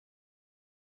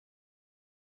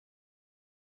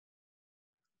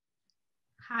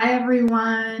Hi,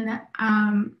 everyone.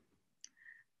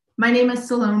 My name is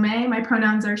Salome. My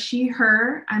pronouns are she,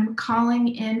 her. I'm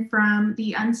calling in from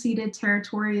the unceded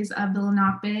territories of the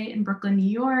Lenape in Brooklyn, New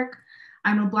York.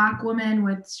 I'm a Black woman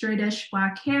with straightish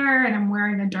Black hair, and I'm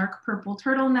wearing a dark purple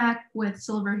turtleneck with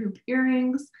silver hoop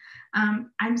earrings.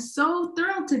 I'm so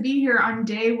thrilled to be here on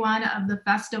day one of the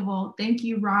festival. Thank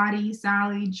you, Roddy,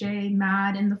 Sally, Jay,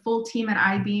 Mad, and the full team at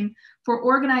Eyebeam for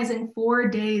organizing 4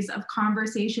 days of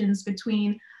conversations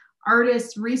between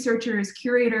artists, researchers,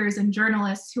 curators, and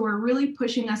journalists who are really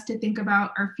pushing us to think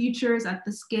about our futures at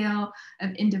the scale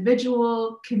of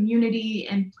individual, community,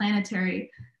 and planetary.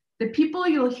 The people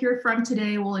you'll hear from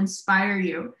today will inspire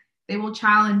you. They will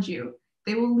challenge you.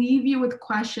 They will leave you with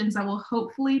questions that will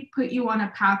hopefully put you on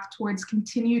a path towards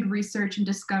continued research and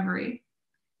discovery.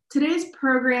 Today's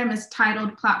program is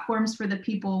titled Platforms for the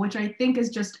People, which I think is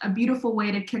just a beautiful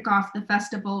way to kick off the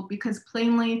festival because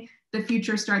plainly the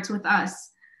future starts with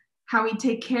us. How we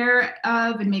take care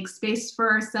of and make space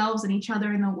for ourselves and each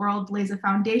other in the world lays a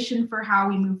foundation for how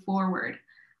we move forward.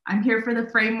 I'm here for the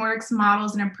frameworks,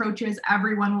 models, and approaches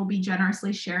everyone will be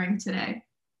generously sharing today.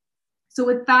 So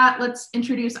with that, let's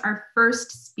introduce our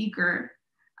first speaker,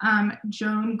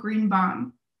 Joan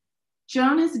Greenbaum.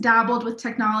 Joan has dabbled with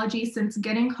technology since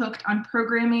getting hooked on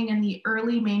programming in the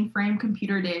early mainframe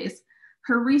computer days.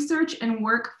 Her research and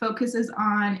work focuses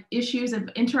on issues of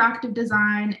interactive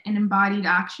design and embodied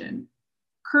action.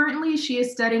 Currently, she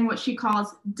is studying what she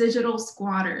calls digital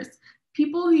squatters,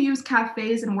 people who use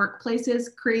cafes and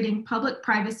workplaces, creating public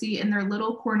privacy in their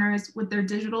little corners with their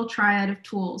digital triad of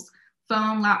tools,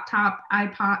 phone, laptop,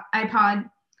 iPod.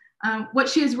 What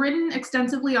she has written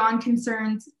extensively on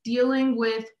concerns dealing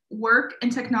with work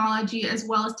and technology, as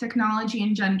well as technology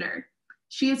and gender.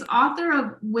 She is author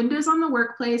of Windows on the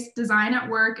Workplace, Design at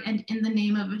Work, and In the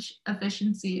Name of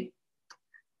Efficiency.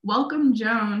 Welcome,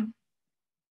 Joan.